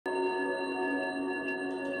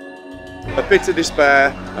A bit of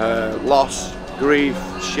despair, loss, grief,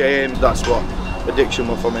 shame, that's what addiction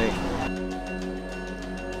was for me.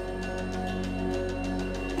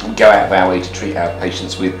 We go out of our way to treat our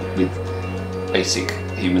patients with basic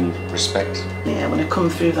human respect. Yeah, when I come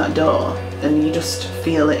through that door, then you just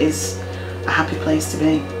feel it is a happy place to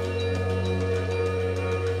be.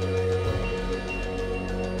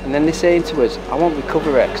 And then they're saying to us, I want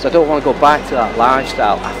recovery because I don't want to go back to that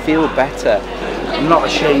lifestyle. I feel better. I'm not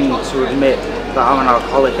ashamed to admit that I'm an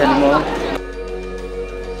alcoholic anymore.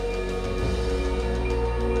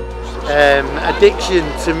 Addiction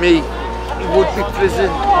to me would be prison,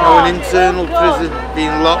 an internal prison,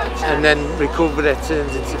 being locked, and then recovery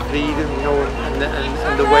turns into freedom,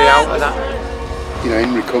 and the way out of that.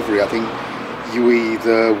 In recovery I think you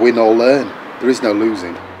either win or learn. There is no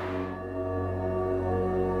losing.